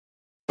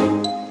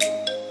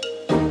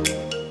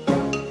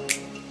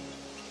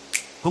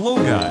Hello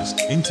guys,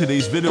 in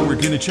today's video we're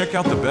going to check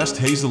out the best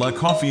hazelnut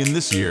coffee in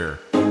this year.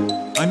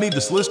 I made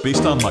this list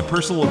based on my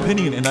personal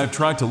opinion and I've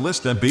tried to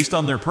list them based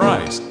on their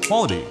price,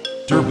 quality,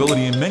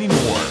 durability and many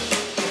more.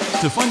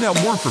 To find out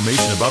more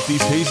information about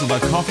these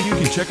hazelnut coffee you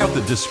can check out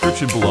the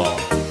description below.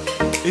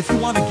 If you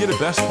want to get a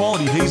best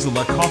quality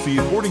hazelnut coffee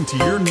according to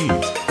your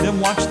needs,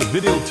 then watch the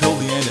video till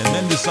the end and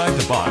then decide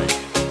to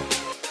buy.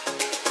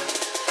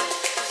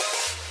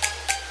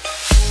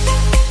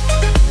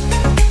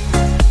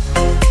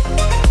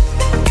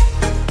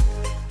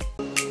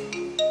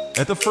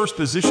 At the first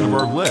position of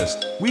our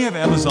list, we have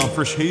Amazon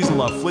Fresh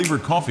Hazelnut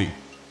Flavored Coffee.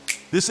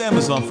 This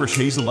Amazon Fresh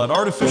Hazelnut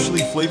artificially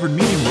flavored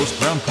medium roast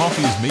ground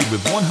coffee is made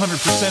with 100%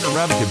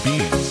 Arabica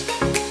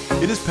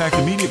beans. It is packed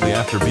immediately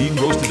after being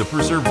roasted to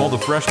preserve all the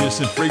freshness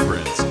and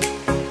fragrance.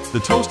 The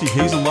toasty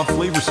hazelnut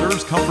flavor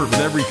serves comfort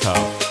with every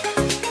cup.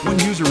 One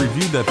user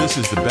reviewed that this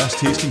is the best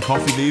tasting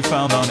coffee they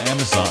found on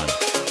Amazon.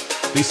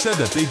 They said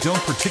that they don't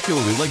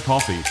particularly like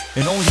coffee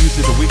and only use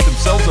it to wake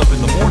themselves up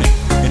in the morning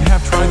and have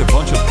tried a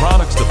bunch of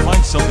products to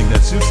find something that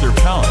suits their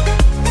palate.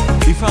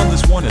 They found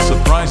this one as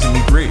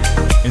surprisingly great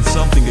and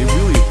something they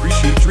really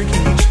appreciate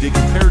drinking each day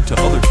compared to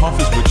other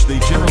coffees which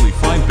they generally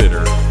find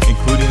bitter,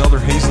 including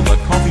other hazelnut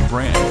coffee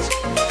brands.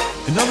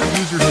 Another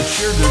user had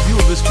shared their view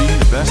of this being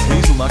the best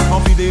hazelnut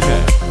coffee they've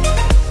had.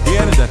 They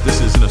added that this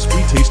isn't a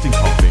sweet tasting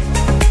coffee.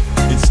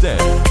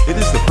 Instead,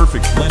 it is the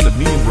perfect blend of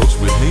medium roast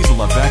with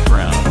hazelnut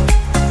background.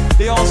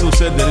 They also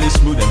said that it is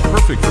smooth and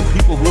perfect for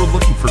people who are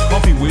looking for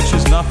coffee which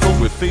is not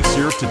filled with fake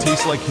syrup to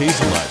taste like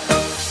hazelnut.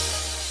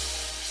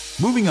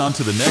 Moving on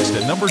to the next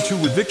at number 2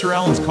 with Victor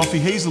Allen's Coffee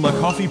Hazelnut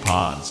Coffee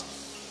Pods.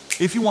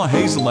 If you want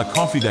hazelnut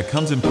coffee that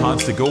comes in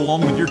pods to go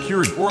along with your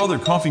Keurig or other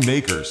coffee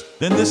makers,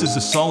 then this is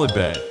a solid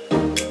bet.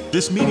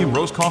 This medium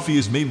roast coffee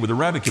is made with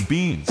Arabica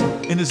beans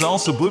and is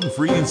also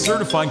gluten-free and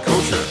certified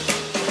kosher.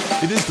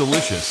 It is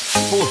delicious,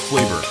 full of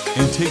flavor,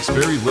 and takes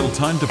very little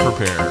time to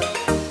prepare.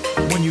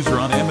 One user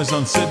on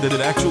Amazon said that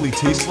it actually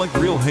tastes like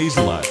real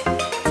hazelnut.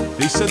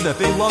 They said that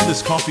they love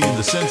this coffee and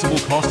the sensible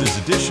cost is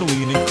additionally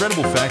an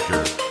incredible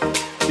factor.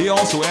 They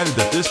also added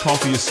that this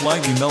coffee is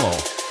slightly mellow,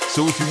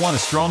 so if you want a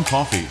strong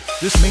coffee,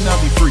 this may not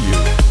be for you.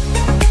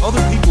 Other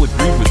people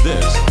agreed with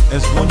this,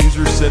 as one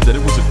user said that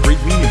it was a great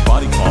medium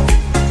body coffee.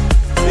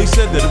 They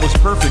said that it was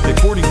perfect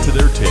according to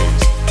their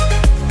taste.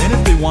 And if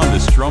they wanted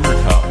a stronger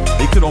cup,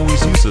 they could always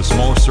use a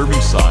smaller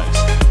serving size.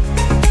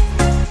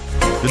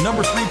 The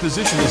number 3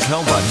 position is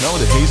held by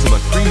Melida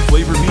Hazelnut Cream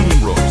Flavored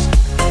Medium Roast.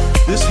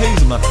 This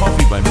hazelnut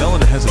coffee by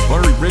Melida has a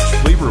buttery rich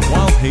flavor of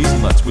wild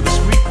hazelnuts with a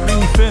sweet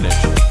creamy finish.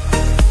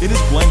 It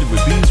is blended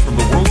with beans from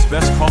the world's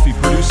best coffee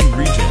producing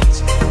regions.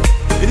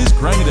 It is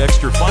grinded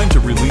extra fine to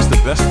release the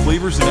best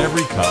flavors in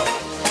every cup.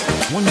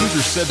 One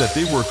user said that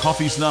they were a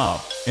coffee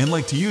snob and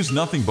like to use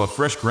nothing but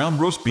fresh ground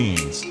roast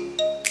beans.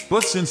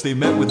 But since they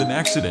met with an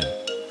accident,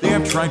 they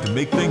have tried to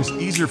make things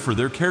easier for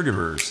their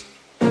caregivers.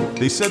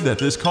 They said that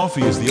this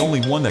coffee is the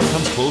only one that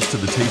comes close to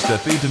the taste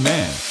that they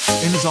demand,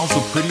 and is also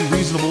pretty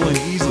reasonable and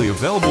easily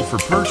available for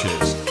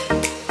purchase.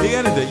 They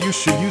added that you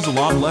should use a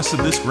lot less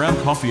of this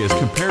ground coffee as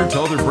compared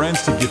to other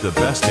brands to get the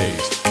best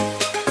taste.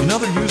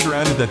 Another user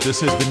added that this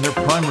has been their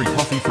primary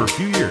coffee for a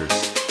few years.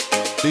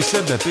 They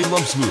said that they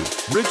love smooth,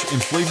 rich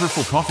and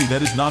flavorful coffee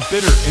that is not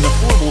bitter and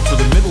affordable for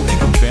the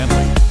middle-income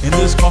family, and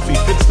this coffee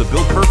fits the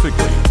bill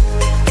perfectly.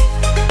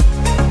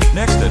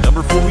 Next at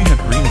number 4 we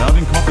have Green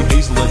Mountain Coffee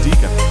Hazelnut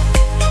Decaf.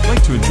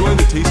 Like to enjoy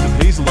the taste of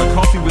hazelnut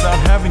coffee without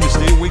having to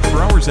stay awake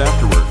for hours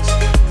afterwards?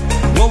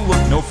 Well,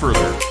 look no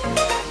further.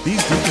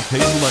 These decaf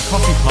hazelnut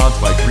coffee pods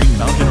by Green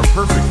Mountain are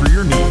perfect for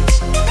your needs.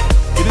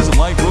 It is a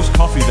light roast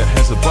coffee that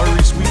has a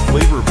buttery sweet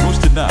flavor of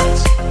roasted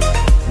nuts.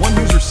 One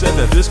user said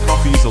that this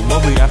coffee is a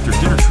lovely after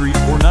dinner treat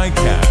or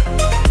nightcap.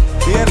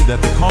 They added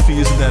that the coffee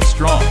isn't that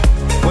strong,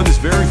 but is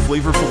very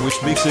flavorful which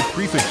makes it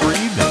perfect for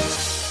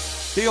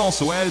evenings. They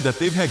also added that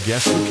they've had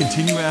guests who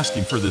continue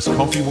asking for this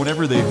coffee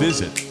whenever they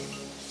visit.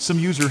 Some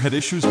user had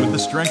issues with the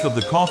strength of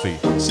the coffee,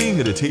 saying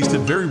that it tasted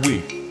very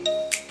weak,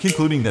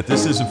 concluding that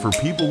this isn't for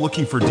people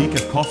looking for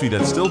decaf coffee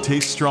that still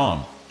tastes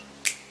strong.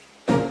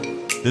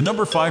 The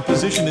number 5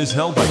 position is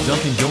held by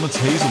Dunkin' Donuts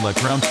Hazelnut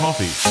Ground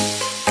Coffee.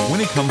 When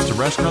it comes to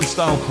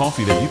restaurant-style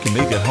coffee that you can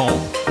make at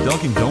home,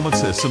 Dunkin' Donuts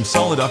has some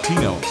solid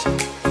optinos.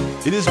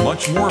 It is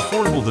much more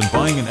affordable than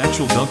buying an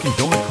actual Dunkin'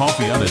 Donut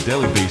coffee on a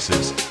daily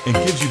basis, and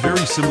gives you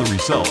very similar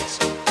results.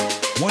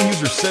 One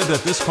user said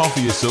that this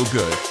coffee is so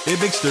good, it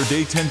makes their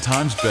day 10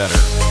 times better.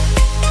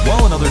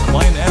 While another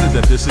client added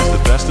that this is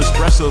the best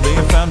espresso they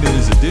have found and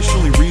is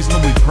additionally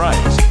reasonably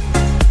priced.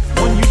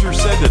 One user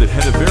said that it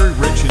had a very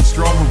rich and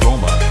strong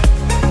aroma.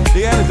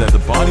 They added that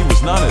the body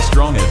was not as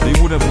strong as they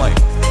would have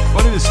liked,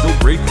 but it is still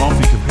great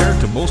coffee compared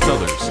to most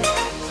others.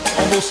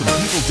 Although some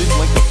people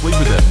didn't like the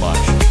flavor that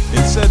much,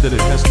 and said that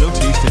it has no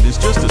taste and is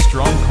just a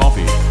strong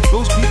coffee,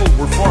 those people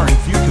were far and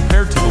few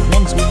compared to the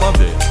ones who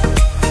loved it.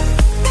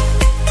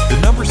 The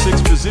number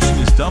 6 position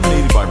is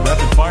dominated by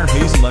Rapid Fire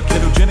Hazelnut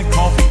Ketogenic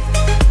Coffee.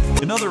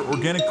 Another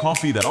organic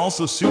coffee that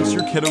also suits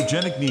your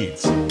ketogenic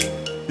needs.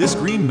 This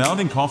Green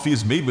Mountain coffee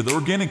is made with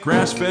organic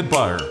grass-fed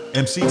butter,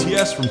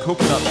 MCTs from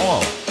coconut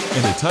oil,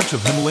 and a touch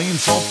of Himalayan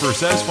salt for a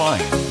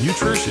satisfying,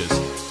 nutritious,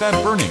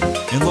 fat-burning,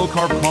 and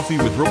low-carb coffee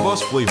with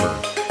robust flavor.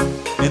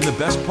 And the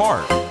best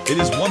part, it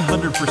is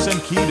 100%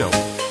 keto.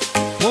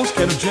 Most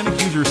ketogenic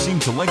users seem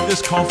to like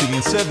this coffee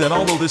and said that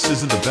although this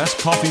isn't the best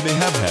coffee they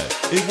have had,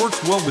 it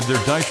works well with their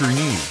dietary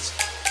needs.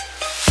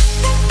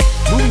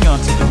 Moving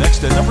on to the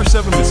next at number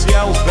 7 with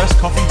Seattle's Best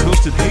Coffee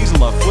Toasted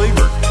Hazelnut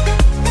Flavor.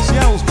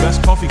 Seattle's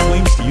Best Coffee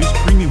claims to use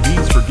premium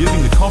beans for giving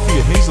the coffee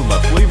a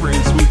hazelnut flavor and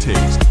smooth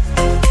taste.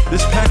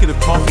 This packet of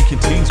coffee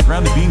contains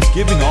grounded beans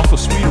giving off a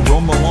sweet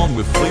aroma along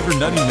with flavored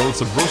nutty notes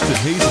of roasted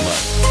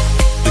hazelnut.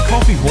 The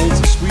coffee holds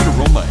a sweet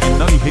aroma and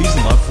nutty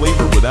hazelnut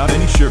flavor without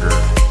any sugar.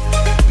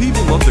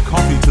 People love the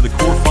coffee to the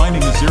core,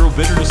 finding a zero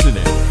bitterness in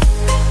it.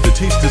 The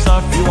taste does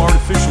not feel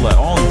artificial at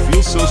all and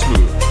feels so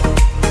smooth.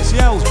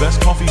 Seattle's Best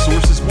Coffee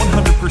sources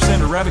 100%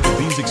 Arabica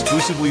beans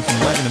exclusively from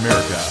Latin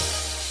America.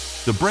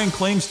 The brand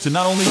claims to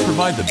not only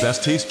provide the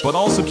best taste but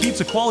also keeps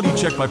a quality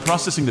check by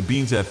processing the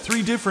beans at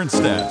 3 different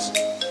steps.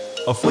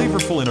 A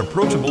flavorful and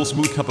approachable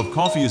smooth cup of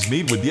coffee is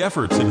made with the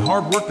efforts and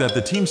hard work that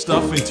the team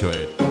stuff into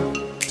it.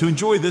 To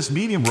enjoy this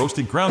medium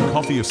roasted ground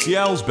coffee of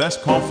Seattle's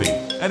Best Coffee,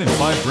 add in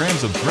 5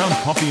 grams of ground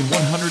coffee and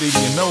 180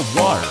 ml of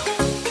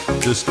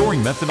water. The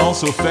storing method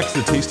also affects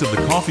the taste of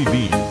the coffee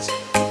beans.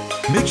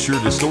 Make sure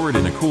to store it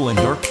in a cool and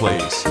dark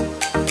place.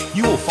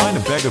 You will find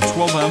a bag of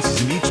 12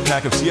 ounces in each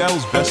pack of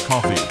Seattle's Best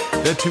Coffee,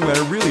 that too at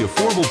a really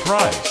affordable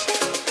price.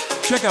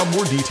 Check out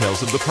more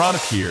details of the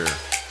product here.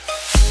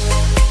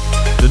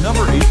 The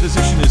number 8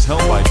 position is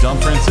held by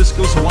Don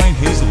Francisco's Hawaiian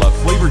Hazelnut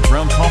Flavored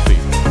Ground Coffee.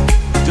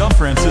 Don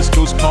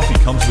Francisco's coffee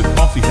comes with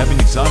coffee having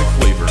exotic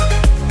flavor.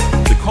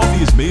 The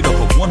coffee is made up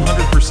of 100%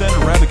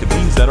 Arabica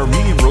beans that are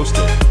medium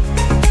roasted.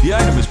 The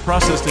item is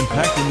processed and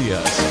packed in the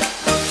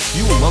S.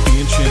 You will love the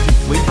enchanting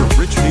flavor of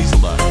rich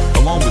hazelnut,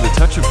 along with a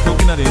touch of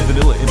coconut and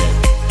vanilla in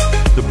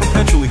it. The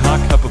perpetually hot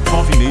cup of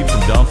coffee made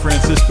from Don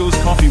Francisco's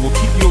coffee will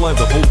keep you alive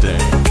the whole day.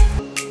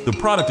 The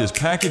product is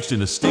packaged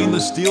in a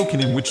stainless steel can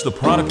in which the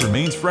product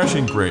remains fresh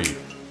and great.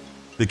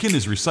 The can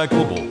is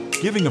recyclable,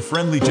 giving a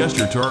friendly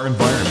gesture to our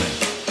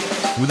environment.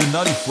 With a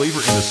nutty flavor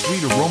and a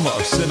sweet aroma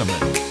of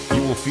cinnamon,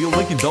 you will feel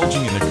like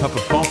indulging in a cup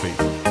of coffee.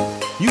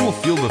 You will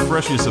feel the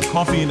freshness of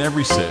coffee in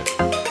every sip.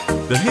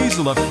 The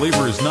hazelnut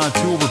flavor is not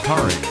too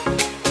overpowering.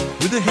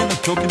 With a hint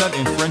of coconut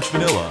and French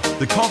vanilla,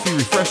 the coffee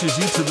refreshes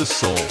you to the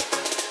soul.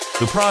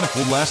 The product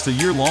will last a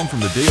year long from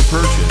the day of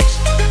purchase.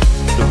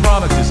 The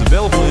product is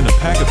available in a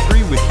pack of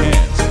 3 with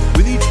cans,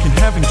 with each can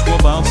having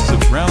 12 ounces of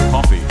ground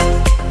coffee.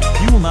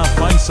 You will not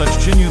find such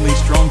genuinely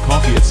strong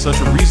coffee at such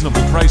a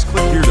reasonable price.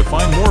 Click here to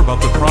find more about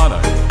the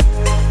product.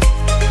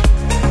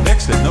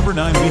 Next at number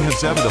 9 we have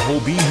Zabba the Whole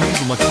Bean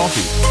Hazelnut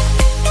Coffee.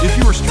 If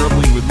you are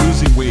struggling with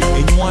losing weight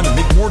and you want to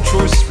make more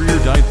choices for your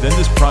diet, then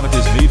this product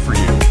is made for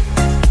you.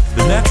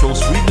 The natural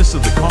sweetness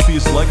of the coffee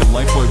is like a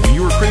lifebuoy when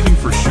you are craving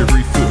for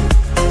sugary food.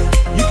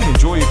 You can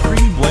enjoy a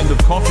creamy blend of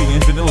coffee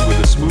and vanilla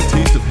with a smooth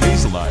taste of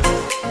hazelnut.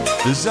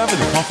 The Zabba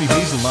the Coffee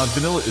Hazelnut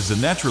Vanilla is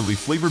a naturally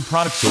flavored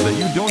product so that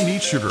you don't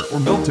need sugar or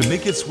milk to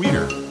make it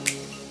sweeter.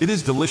 It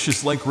is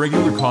delicious like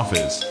regular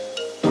coffees.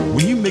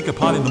 When you make a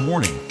pot in the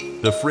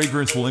morning, the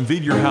fragrance will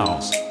invade your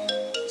house.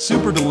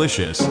 Super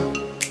delicious.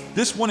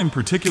 This one in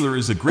particular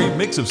is a great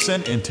mix of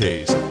scent and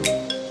taste.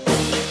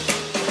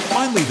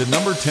 Finally, the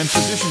number 10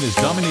 position is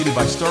dominated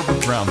by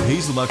Starbucks Ground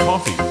Hazelnut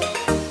Coffee.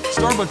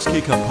 Starbucks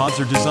K-Cup pods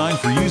are designed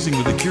for using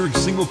with the Keurig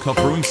single-cup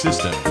brewing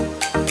system.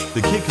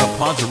 The K-Cup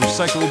pods are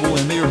recyclable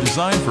and they are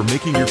designed for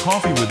making your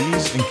coffee with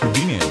ease and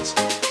convenience.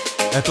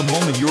 At the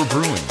moment you're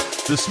brewing,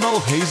 the smell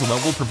of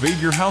hazelnut will pervade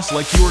your house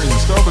like you are in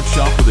the Starbucks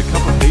shop with a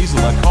cup of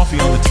hazelnut coffee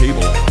on the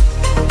table.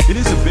 It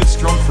is a bit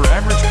strong for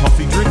average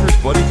coffee drinkers,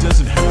 but it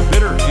doesn't have a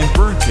bitter and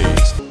burnt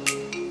taste.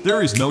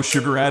 There is no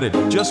sugar added,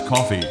 just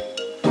coffee.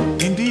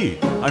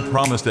 Indeed, I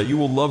promise that you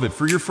will love it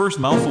for your first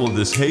mouthful of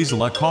this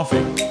hazelnut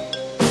coffee.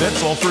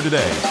 That's all for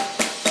today.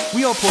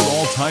 We upload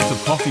all types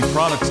of coffee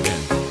products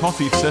and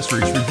coffee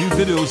accessories review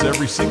videos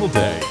every single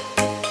day.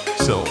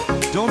 So,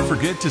 don't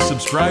forget to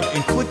subscribe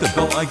and click the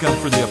bell icon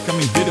for the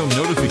upcoming video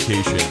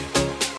notification.